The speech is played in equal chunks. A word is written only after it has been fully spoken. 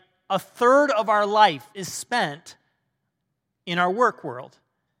a third of our life is spent in our work world.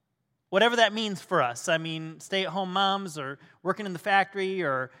 Whatever that means for us. I mean, stay-at-home moms or working in the factory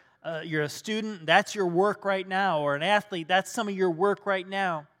or you're a student, that's your work right now. Or an athlete, that's some of your work right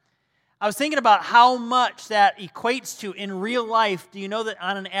now. I was thinking about how much that equates to in real life. Do you know that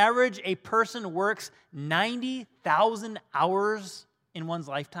on an average, a person works 90,000 hours in one's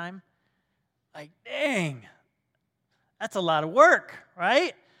lifetime? Like, dang, that's a lot of work,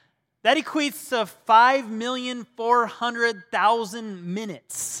 right? That equates to 5,400,000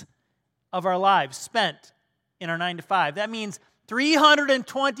 minutes of our lives spent in our 9 to 5. That means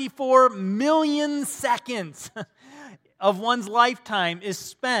 324 million seconds of one's lifetime is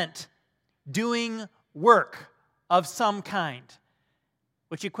spent doing work of some kind,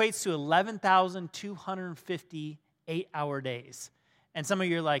 which equates to 11,250 8-hour days. And some of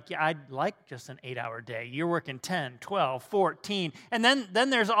you are like, yeah, I'd like just an 8-hour day. You're working 10, 12, 14. And then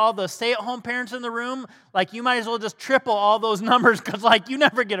there's all the stay-at-home parents in the room. Like, you might as well just triple all those numbers because, like, you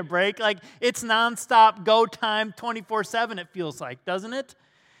never get a break. Like, it's nonstop go time 24/7, it feels like, doesn't it?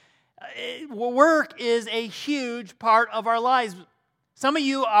 Work is a huge part of our lives. Some of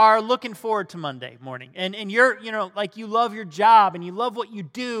you are looking forward to Monday morning. And you're, like, you love your job and you love what you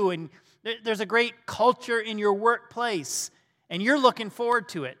do. And there's a great culture in your workplace. And you're looking forward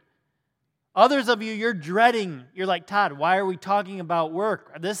to it. Others of you, you're dreading. You're like, Todd, why are we talking about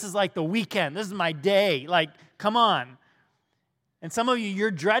work? This is like the weekend. This is my day. Like, come on. And some of you,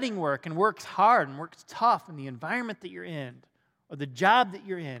 you're dreading work, and work's hard, and work's tough, and the environment that you're in, or the job that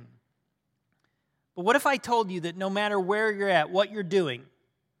you're in. But what if I told you that no matter where you're at, what you're doing,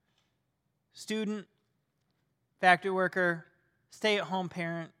 student, factory worker, stay-at-home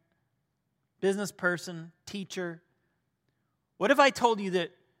parent, business person, teacher, what if I told you that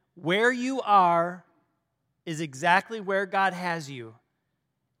where you are is exactly where God has you,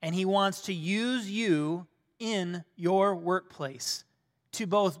 and He wants to use you in your workplace to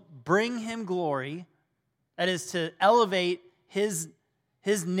both bring Him glory, that is to elevate His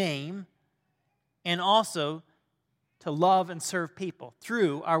name, and also to love and serve people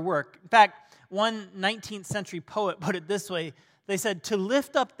through our work. In fact, one 19th century poet put it this way. They said, to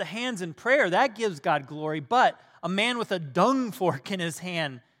lift up the hands in prayer, that gives God glory, but a man with a dung fork in his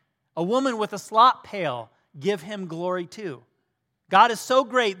hand, a woman with a slop pail, give Him glory too. God is so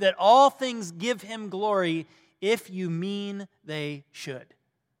great that all things give Him glory if you mean they should.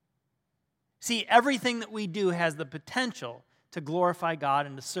 See, everything that we do has the potential to glorify God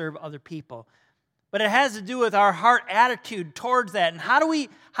and to serve other people. But it has to do with our heart attitude towards that. And how do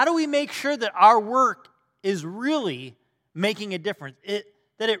we make sure that our work is really making a difference,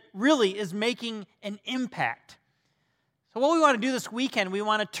 that it really is making an impact? So what we want to do this weekend, we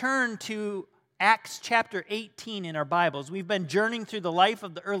want to turn to Acts chapter 18 in our Bibles. We've been journeying through the life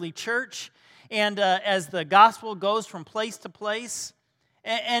of the early church, and as the gospel goes from place to place.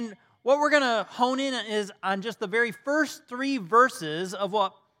 And what we're going to hone in is on just the very first 3 verses of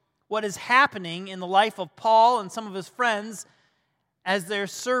what is happening in the life of Paul and some of his friends as they're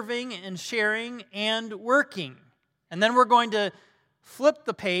serving and sharing and working. And then we're going to flip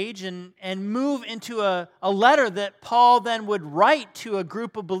the page and move into a letter that Paul then would write to a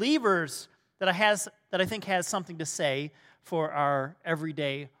group of believers that I think has something to say for our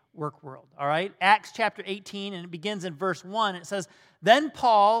everyday work world. All right? Acts chapter 18, and it begins in verse 1. It says, then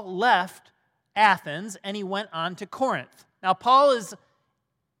Paul left Athens, and he went on to Corinth. Now, Paul is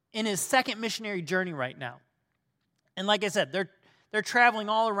in his second missionary journey right now. And like I said, they're traveling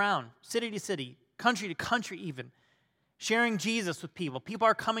all around, city to city, country to country even, sharing Jesus with people. People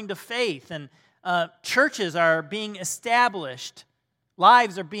are coming to faith, and churches are being established.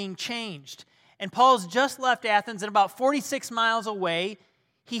 Lives are being changed. And Paul's just left Athens, and about 46 miles away,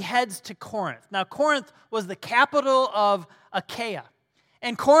 he heads to Corinth. Now, Corinth was the capital of Achaia.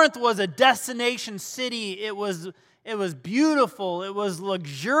 And Corinth was a destination city. It was beautiful. It was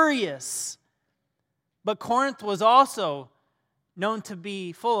luxurious. But Corinth was also known to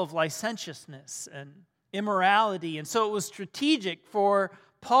be full of licentiousness and immorality. And so it was strategic for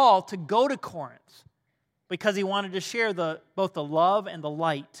Paul to go to Corinth because he wanted to share both the love and the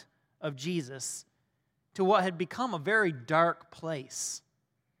light of Jesus to what had become a very dark place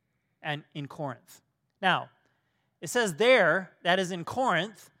and in Corinth. Now, it says there, that is in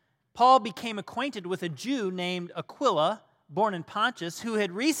Corinth, Paul became acquainted with a Jew named Aquila, born in Pontus, who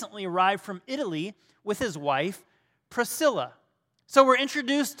had recently arrived from Italy with his wife, Priscilla. So we're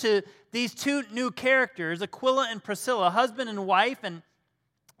introduced to these 2 new characters, Aquila and Priscilla, husband and wife, and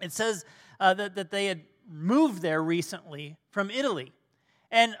it says that they had moved there recently from Italy.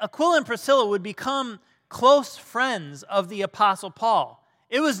 And Aquila and Priscilla would become close friends of the Apostle Paul.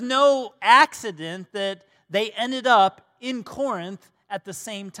 It was no accident that they ended up in Corinth at the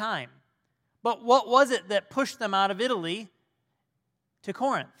same time. But what was it that pushed them out of Italy to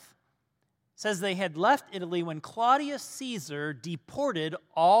Corinth? It says they had left Italy when Claudius Caesar deported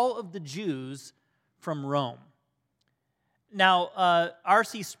all of the Jews from Rome. Now,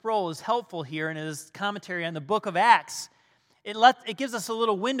 R.C. Sproul is helpful here in his commentary on the book of Acts. It gives us a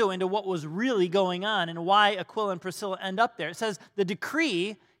little window into what was really going on and why Aquila and Priscilla end up there. It says the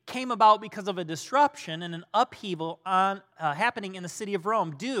decree came about because of a disruption and an upheaval happening in the city of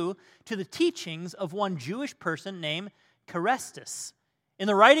Rome due to the teachings of one Jewish person named Charestus. In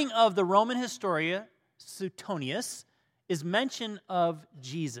the writing of the Roman historian Suetonius is mention of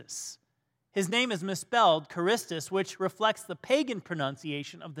Jesus. His name is misspelled Charistus, which reflects the pagan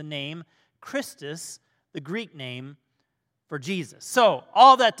pronunciation of the name Christus, the Greek name for Jesus. So,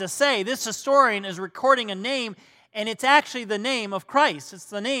 all that to say, this historian is recording a name, and it's actually the name of Christ. It's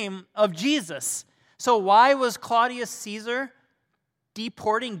the name of Jesus. So why was Claudius Caesar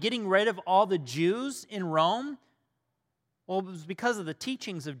getting rid of all the Jews in Rome? Well, it was because of the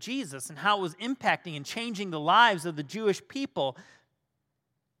teachings of Jesus and how it was impacting and changing the lives of the Jewish people.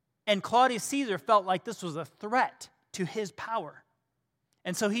 And Claudius Caesar felt like this was a threat to his power.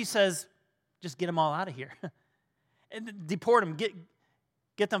 And so he says, just get them all out of here. And deport them,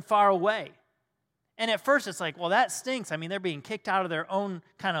 get them far away. And at first it's like, well, that stinks. I mean, they're being kicked out of their own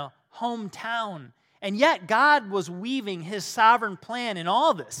kind of hometown. And yet God was weaving his sovereign plan in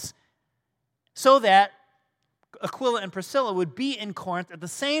all this so that Aquila and Priscilla would be in Corinth at the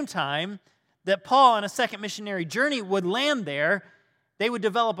same time that Paul on a second missionary journey would land there. They would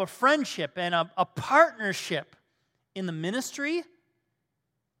develop a friendship and a partnership in the ministry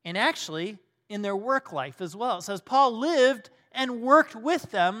and actually in their work life as well. It says Paul lived and worked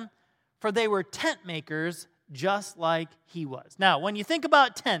with them, for they were tent makers just like he was. Now, when you think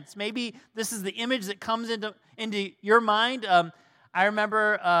about tents, maybe this is the image that comes into your mind. I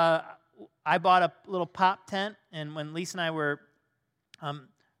remember I bought a little pop tent, and when Lisa and I were kind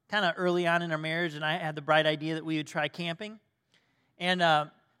of early on in our marriage, and I had the bright idea that we would try camping. And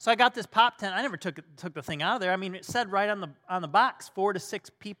so I got this pop tent. I never took the thing out of there. I mean, it said right on the box, 4 to 6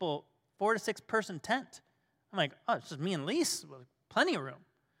 person tent. I'm like, oh, it's just me and Lisa, with plenty of room.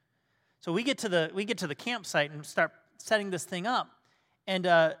 So we get to the campsite and start setting this thing up. And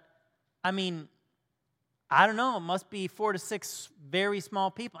I mean, I don't know, it must be 4 to 6 very small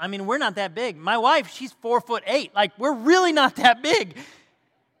people. I mean, we're not that big. My wife, she's 4'8". Like, we're really not that big.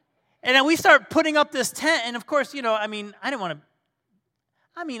 And then we start putting up this tent, and of course, you know, I mean,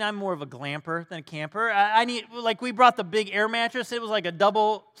 I'm more of a glamper than a camper. We brought the big air mattress. It was like a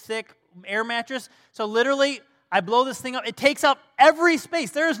double thick air mattress. So literally, I blow this thing up. It takes up every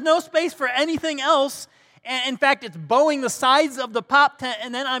space. There is no space for anything else. And in fact, it's bowing the sides of the pop tent.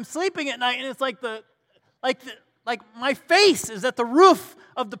 And then I'm sleeping at night, and it's like my face is at the roof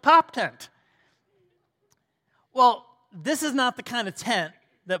of the pop tent. Well, this is not the kind of tent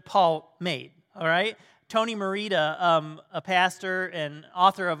that Paul made. All right. Tony Merida, a pastor and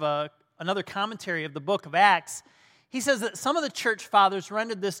author of another commentary of the book of Acts, he says that some of the church fathers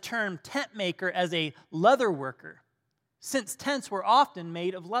rendered this term tent maker as a leather worker, since tents were often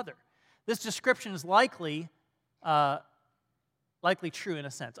made of leather. This description is likely true in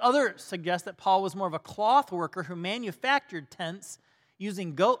a sense. Others suggest that Paul was more of a cloth worker who manufactured tents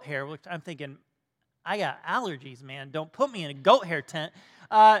using goat hair, which I'm thinking, I got allergies, man. Don't put me in a goat hair tent.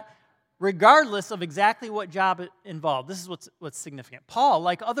 Regardless of exactly what job it involved, this is what's significant. Paul,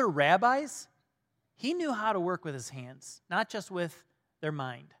 like other rabbis, he knew how to work with his hands, not just with their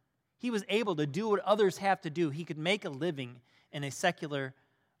mind. He was able to do what others have to do. He could make a living in a secular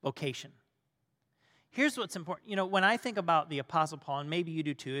vocation. Here's what's important. You know, when I think about the Apostle Paul, and maybe you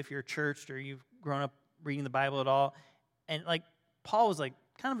do too if you're churched or you've grown up reading the Bible at all, and like Paul was like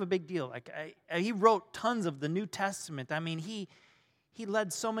kind of a big deal. Like he wrote tons of the New Testament. I mean, he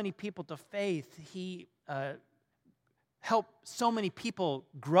led so many people to faith. He helped so many people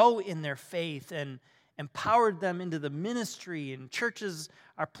grow in their faith and empowered them into the ministry. And churches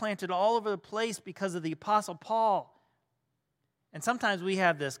are planted all over the place because of the Apostle Paul. And sometimes we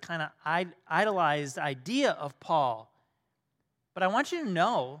have this kind of idolized idea of Paul. But I want you to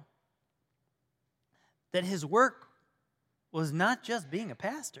know that his work was not just being a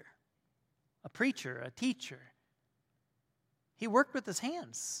pastor, a preacher, a teacher. He worked with his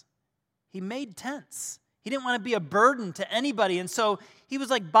hands. He made tents. He didn't want to be a burden to anybody. And so he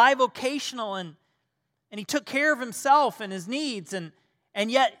was like bivocational and he took care of himself and his needs. And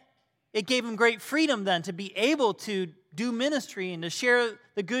yet it gave him great freedom then to be able to do ministry and to share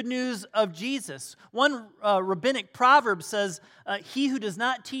the good news of Jesus. One rabbinic proverb says, he who does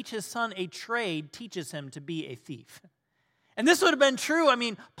not teach his son a trade teaches him to be a thief. And this would have been true. I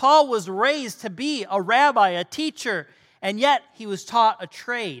mean, Paul was raised to be a rabbi, a teacher, and yet he was taught a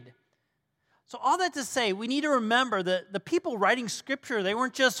trade. So all that to say, we need to remember that the people writing Scripture, they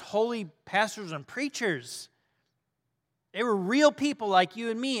weren't just holy pastors and preachers. They were real people like you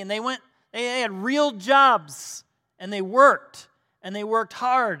and me, and they had real jobs, and they worked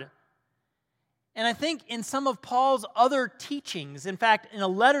hard. And I think in some of Paul's other teachings, in fact, in a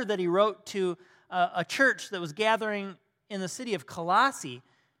letter that he wrote to a church that was gathering in the city of Colossae,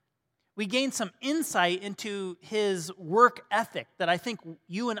 we gain some insight into his work ethic that I think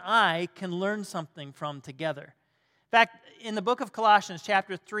you and I can learn something from together. In fact, in the book of Colossians,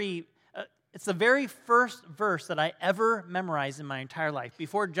 chapter 3, it's the very first verse that I ever memorized in my entire life.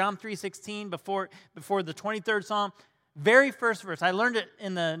 Before John 3:16, before the 23rd Psalm, very first verse. I learned it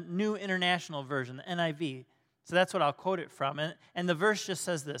in the New International Version, the NIV. So that's what I'll quote it from. And the verse just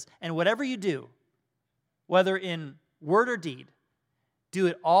says this, and whatever you do, whether in word or deed, do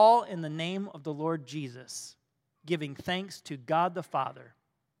it all in the name of the Lord Jesus, giving thanks to God the Father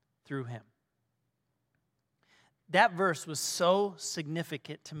through him. That verse was so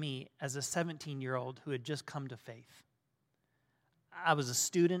significant to me as a 17-year-old who had just come to faith. I was a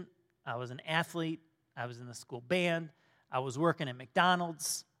student, I was an athlete, I was in the school band, I was working at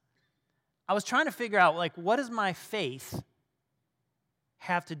McDonald's. I was trying to figure out, what does my faith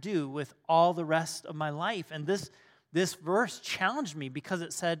have to do with all the rest of my life? And this verse challenged me because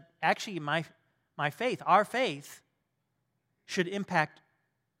it said, actually, my faith, our faith, should impact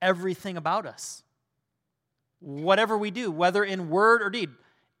everything about us. Whatever we do, whether in word or deed,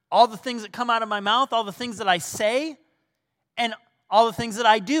 all the things that come out of my mouth, all the things that I say, and all the things that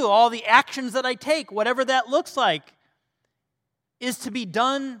I do, all the actions that I take, whatever that looks like, is to be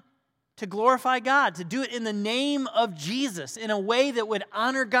done to glorify God, to do it in the name of Jesus, in a way that would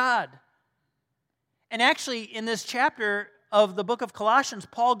honor God. And actually, in this chapter of the book of Colossians,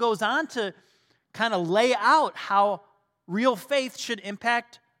 Paul goes on to kind of lay out how real faith should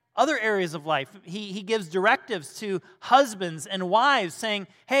impact other areas of life. He gives directives to husbands and wives saying,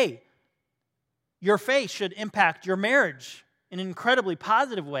 hey, your faith should impact your marriage in an incredibly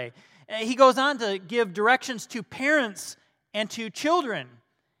positive way. He goes on to give directions to parents and to children.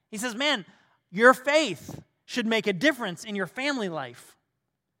 He says, man, your faith should make a difference in your family life.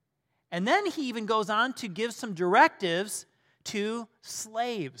 And then he even goes on to give some directives to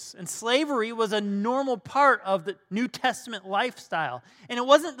slaves. And slavery was a normal part of the New Testament lifestyle. And it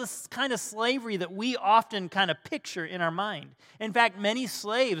wasn't this kind of slavery that we often kind of picture in our mind. In fact, many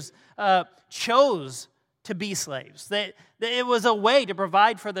slaves chose to be slaves. It was a way to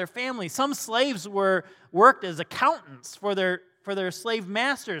provide for their family. Some slaves worked as accountants for their slave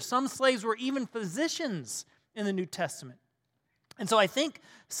masters. Some slaves were even physicians in the New Testament. And so I think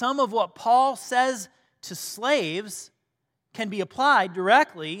some of what Paul says to slaves can be applied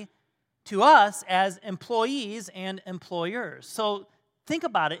directly to us as employees and employers. So think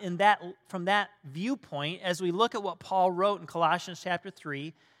about it from that viewpoint as we look at what Paul wrote in Colossians chapter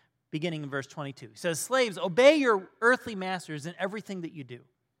 3, beginning in verse 22. He says, slaves, obey your earthly masters in everything that you do.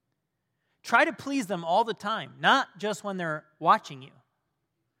 Try to please them all the time, not just when they're watching you.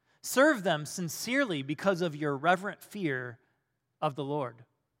 Serve them sincerely because of your reverent fear of the Lord.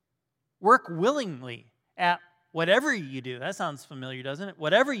 Work willingly at whatever you do. That sounds familiar, doesn't it?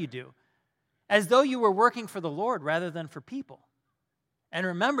 Whatever you do, as though you were working for the Lord rather than for people. And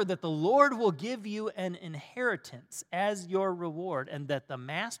remember that the Lord will give you an inheritance as your reward, and that the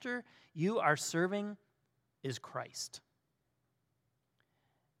master you are serving is Christ.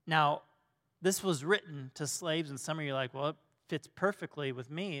 Now, this was written to slaves, and some of you are like, well, it fits perfectly with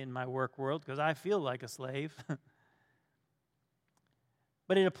me in my work world because I feel like a slave.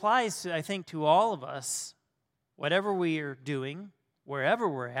 But it applies, I think, to all of us, whatever we are doing, wherever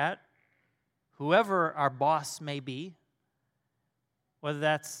we're at, whoever our boss may be, whether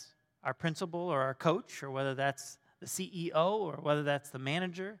that's our principal or our coach, or whether that's the CEO, or whether that's the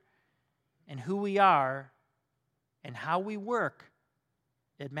manager, and who we are and how we work,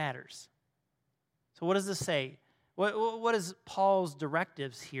 it matters. So what does this say? What does Paul's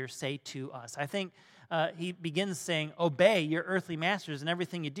directives here say to us? I think he begins saying, obey your earthly masters in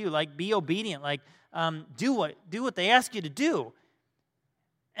everything you do. Like, be obedient. Like, do what they ask you to do.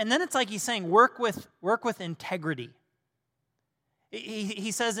 And then it's like he's saying, work with integrity.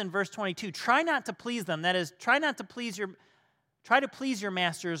 He says in verse 22, try not to please them. That is, try to please your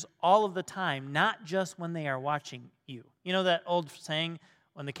masters all of the time, not just when they are watching you. You know that old saying,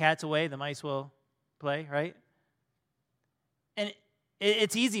 when the cat's away, the mice will play, right? And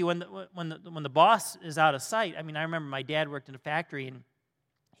it's easy when the boss is out of sight. I mean, I remember my dad worked in a factory, and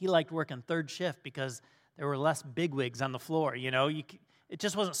he liked working third shift because there were less bigwigs on the floor, It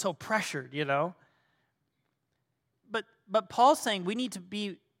just wasn't so pressured, But Paul's saying we need to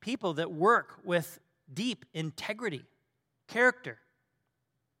be people that work with deep integrity, character.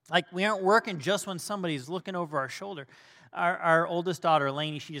 Like, we aren't working just when somebody's looking over our shoulder. Our oldest daughter,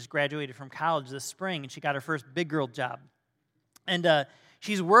 Elaine, she just graduated from college this spring, and she got her first big girl job. And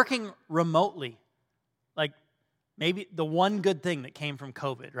she's working remotely. Like, maybe the one good thing that came from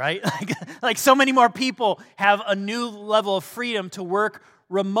COVID, right? Like so many more people have a new level of freedom to work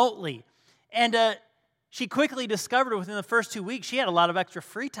remotely. And she quickly discovered within the first 2 weeks, she had a lot of extra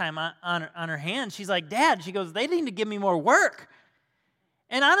free time on her hands. She's like, Dad, she goes, they need to give me more work.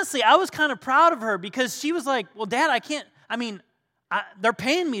 And honestly, I was kind of proud of her because she was like, well, Dad, they're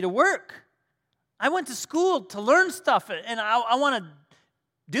paying me to work. I went to school to learn stuff, and I want to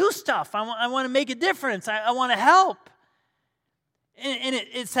do stuff. I want to make a difference. I want to help. And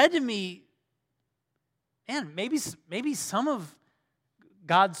it said to me, man, maybe some of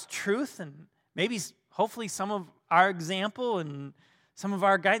God's truth and maybe hopefully some of our example and some of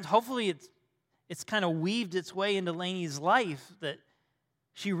our guidance, hopefully it's kind of weaved its way into Lainey's life that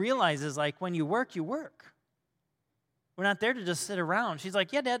she realizes, like, when you work, you work. We're not there to just sit around. She's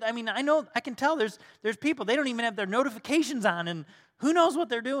like, yeah, Dad, I know, I can tell there's people, they don't even have their notifications on, and who knows what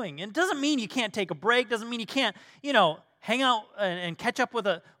they're doing. And it doesn't mean you can't take a break, doesn't mean you can't, hang out and catch up with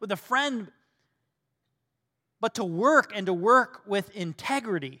a friend. But to work and to work with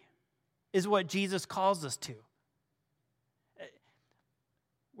integrity is what Jesus calls us to.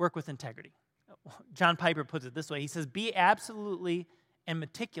 Work with integrity. John Piper puts it this way. He says, be absolutely and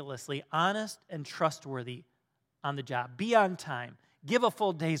meticulously honest and trustworthy on the job. Be on time. Give a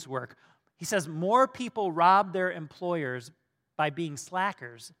full day's work. He says more people rob their employers by being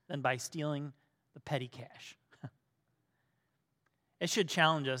slackers than by stealing the petty cash. It should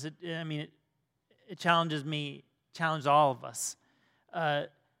challenge us. It challenges me, challenges all of us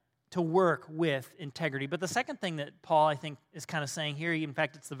to work with integrity. But the second thing that Paul, I think, is kind of saying here, in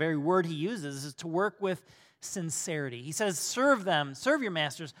fact, it's the very word he uses, is to work with sincerity. He says, serve your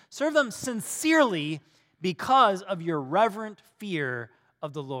masters, serve them sincerely because of your reverent fear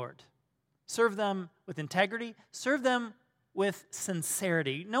of the Lord. Serve them with integrity. Serve them with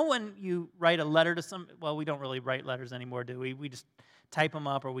sincerity. Know when you write a letter to we don't really write letters anymore, do we? We just type them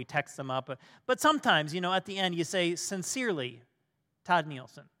up or we text them up. But sometimes, at the end you say, sincerely, Todd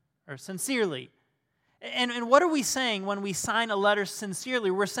Nielsen, or sincerely. And what are we saying when we sign a letter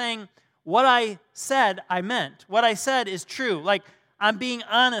sincerely? We're saying, what I said, I meant. What I said is true. Like, I'm being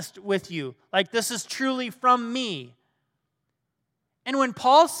honest with you. Like, this is truly from me. And when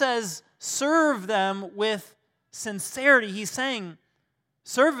Paul says, serve them with sincerity, he's saying,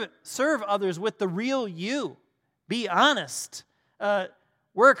 serve others with the real you. Be honest.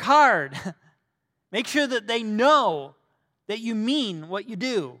 Work hard. Make sure that they know that you mean what you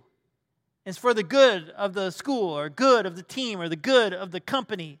do. It's for the good of the school or good of the team or the good of the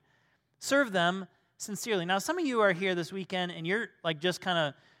company. Serve them sincerely. Now, some of you are here this weekend and you're like just kind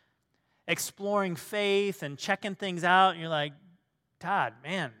of exploring faith and checking things out. And you're like, Todd,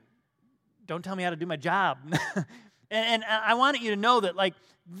 man, don't tell me how to do my job. and I want you to know that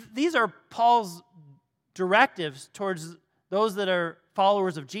these are Paul's directives towards those that are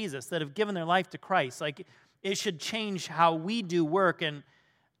followers of Jesus, that have given their life to Christ. Like, it should change how we do work. And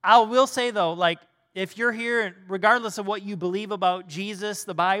I will say, though, if you're here, regardless of what you believe about Jesus,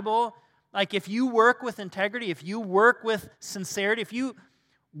 the Bible, if you work with integrity, if you work with sincerity, if you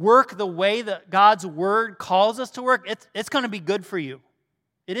work the way that God's Word calls us to work, it's going to be good for you.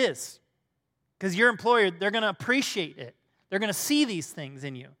 It is. Because your employer, they're going to appreciate it. They're going to see these things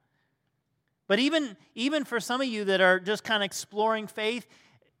in you. But even for some of you that are just kind of exploring faith,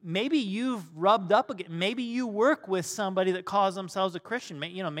 maybe you've rubbed up again. Maybe you work with somebody that calls themselves a Christian.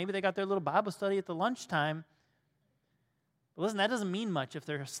 Maybe they got their little Bible study at the lunchtime. But listen, that doesn't mean much if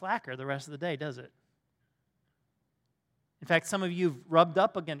they're a slacker the rest of the day, does it? In fact, some of you have rubbed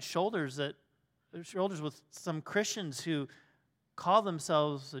up against shoulders with some Christians who call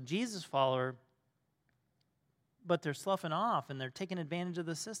themselves a Jesus follower, but they're sloughing off and they're taking advantage of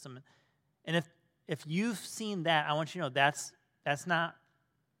the system. And if you've seen that, I want you to know that's not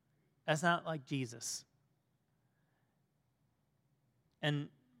like Jesus. And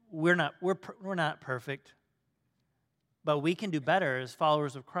we're not perfect, but we can do better as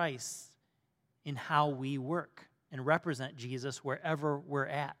followers of Christ in how we work and represent Jesus wherever we're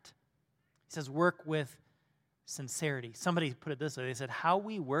at. He says, work with sincerity. Somebody put it this way. They said, how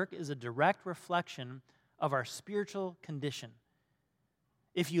we work is a direct reflection of our spiritual condition.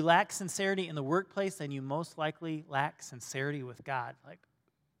 If you lack sincerity in the workplace, then you most likely lack sincerity with God. Like,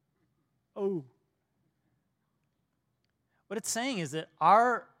 oh. What it's saying is that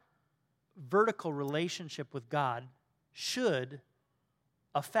our vertical relationship with God should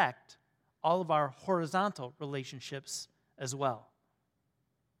affect all of our horizontal relationships as well.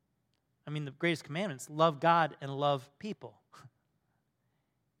 I mean, the greatest commandments, love God and love people.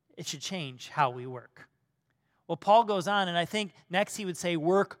 It should change how we work. Well, Paul goes on, and I think next he would say,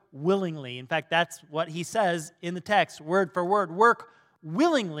 work willingly. In fact, that's what he says in the text, word for word. Work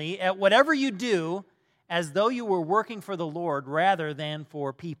willingly at whatever you do as though you were working for the Lord rather than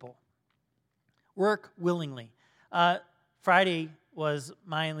for people. Work willingly. Friday was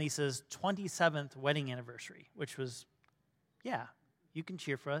my and Lisa's 27th wedding anniversary, which was, yeah, you can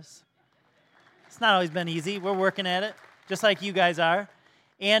cheer for us. It's not always been easy. We're working at it, just like you guys are.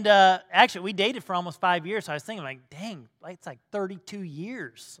 And actually, we dated for almost 5 years, so I was thinking, like, dang, it's like 32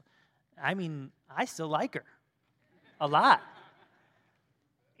 years. I mean, I still like her a lot.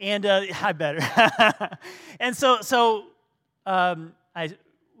 And I better. And so I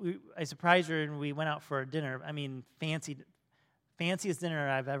surprised her, and we went out for a dinner. I mean, fanciest dinner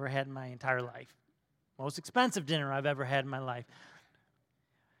I've ever had in my entire life. Most expensive dinner I've ever had in my life.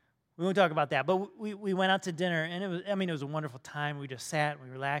 We won't talk about that, but we went out to dinner, and it was a wonderful time. We just sat and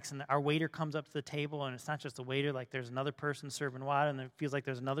we relaxed, and our waiter comes up to the table, and it's not just the waiter, like there's another person serving water, and it feels like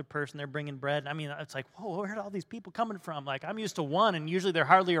there's another person there bringing bread. I mean, it's like, whoa, where are all these people coming from? Like, I'm used to one, and usually they're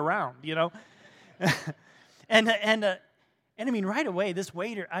hardly around, you know? and I mean, right away, this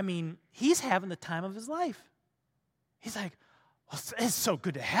waiter, I mean, he's having the time of his life. He's like, well, it's so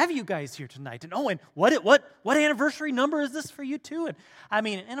good to have you guys here tonight. And and what anniversary number is this for you too? And I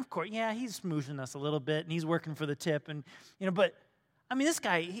mean, and of course, yeah, he's smooching us a little bit, and he's working for the tip, and but I mean, this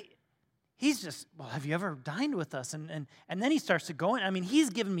guy, he's just, well, have you ever dined with us? And then he starts to go in. I mean, he's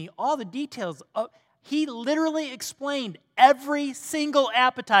giving me all the details. He literally explained every single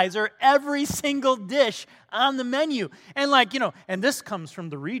appetizer, every single dish on the menu, and and this comes from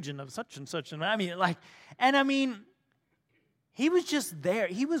the region of such and such, and I mean, he was just there.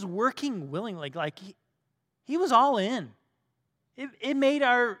 He was working willingly. He was all in. It made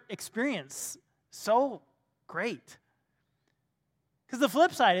our experience so great. Because the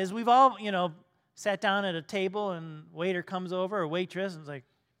flip side is we've all, sat down at a table and waiter comes over or waitress and is like,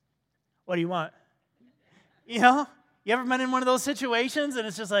 what do you want? You ever been in one of those situations and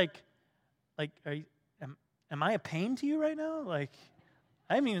it's just like am I a pain to you right now?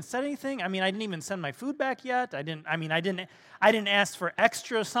 I haven't even said anything. I mean, I didn't even send my food back yet. I didn't ask for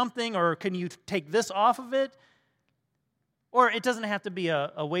extra something, or can you take this off of it? Or it doesn't have to be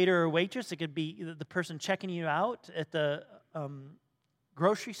a waiter or waitress. It could be the person checking you out at the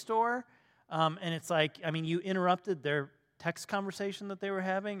grocery store. And it's like, I mean, you interrupted their text conversation that they were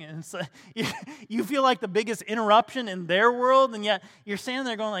having, and it's like, you feel like the biggest interruption in their world, and yet you're standing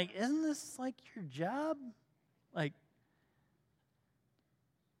there going like, isn't this like your job?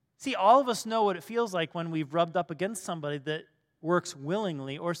 See, all of us know what it feels like when we've rubbed up against somebody that works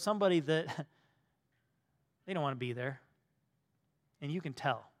willingly or somebody that they don't want to be there. And you can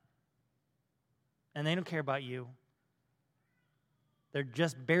tell. And they don't care about you. They're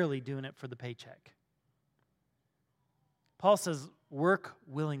just barely doing it for the paycheck. Paul says, work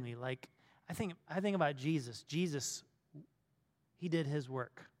willingly. I think about Jesus. Jesus, he did his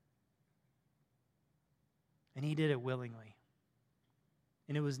work. And he did it willingly.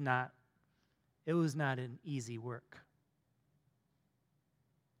 And it was not an easy work.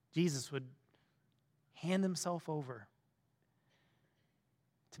 Jesus would hand himself over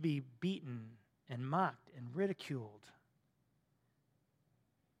to be beaten and mocked and ridiculed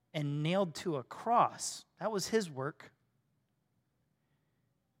and nailed to a cross. That was his work.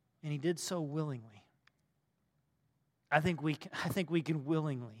 And he did so willingly. I think we can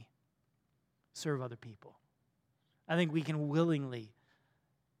willingly serve other people. I think we can willingly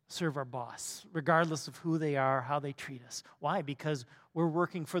serve our boss, regardless of who they are, how they treat us. Why? Because we're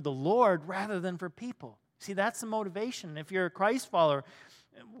working for the Lord rather than for people. See, that's the motivation. If you're a Christ follower,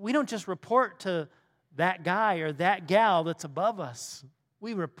 we don't just report to that guy or that gal that's above us.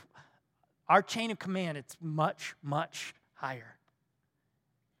 Our chain of command, it's much, much higher.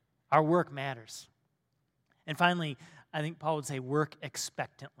 Our work matters. And finally, I think Paul would say, work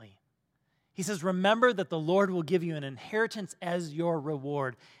expectantly. He says, remember that the Lord will give you an inheritance as your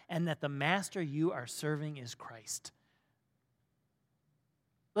reward, and that the master you are serving is Christ.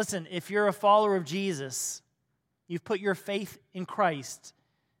 Listen, if you're a follower of Jesus, you've put your faith in Christ,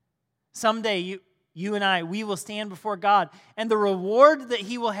 someday you and I, we will stand before God, and the reward that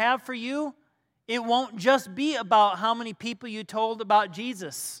he will have for you It won't just be about how many people you told about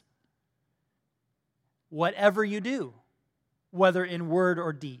Jesus. Whatever you do, whether in word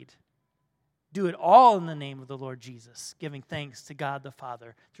or deed, do it all in the name of the Lord Jesus, giving thanks to God the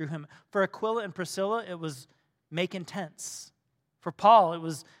Father through him. For Aquila and Priscilla, it was making tents. For Paul, it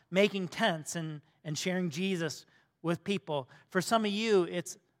was making tents and sharing Jesus with people. For some of you,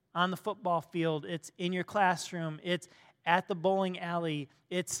 it's on the football field, it's in your classroom, it's at the bowling alley,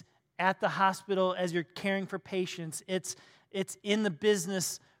 it's at the hospital as you're caring for patients, it's in the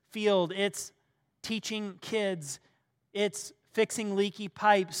business field, it's teaching kids, it's fixing leaky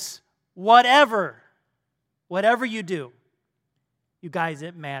pipes, whatever you do, you guys,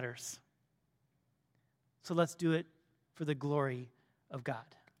 it matters. So let's do it for the glory of God.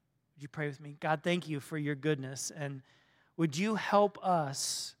 Would you pray with me? God, thank you for your goodness, and would you help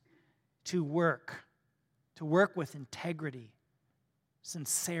us to work with integrity,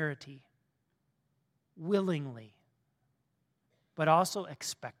 sincerity, willingly, but also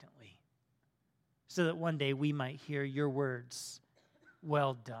expectantly, so that one day we might hear your words,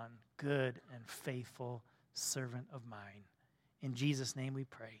 well done, good and faithful servant of mine. In Jesus' name we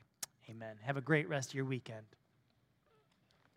pray. Amen. Have a great rest of your weekend.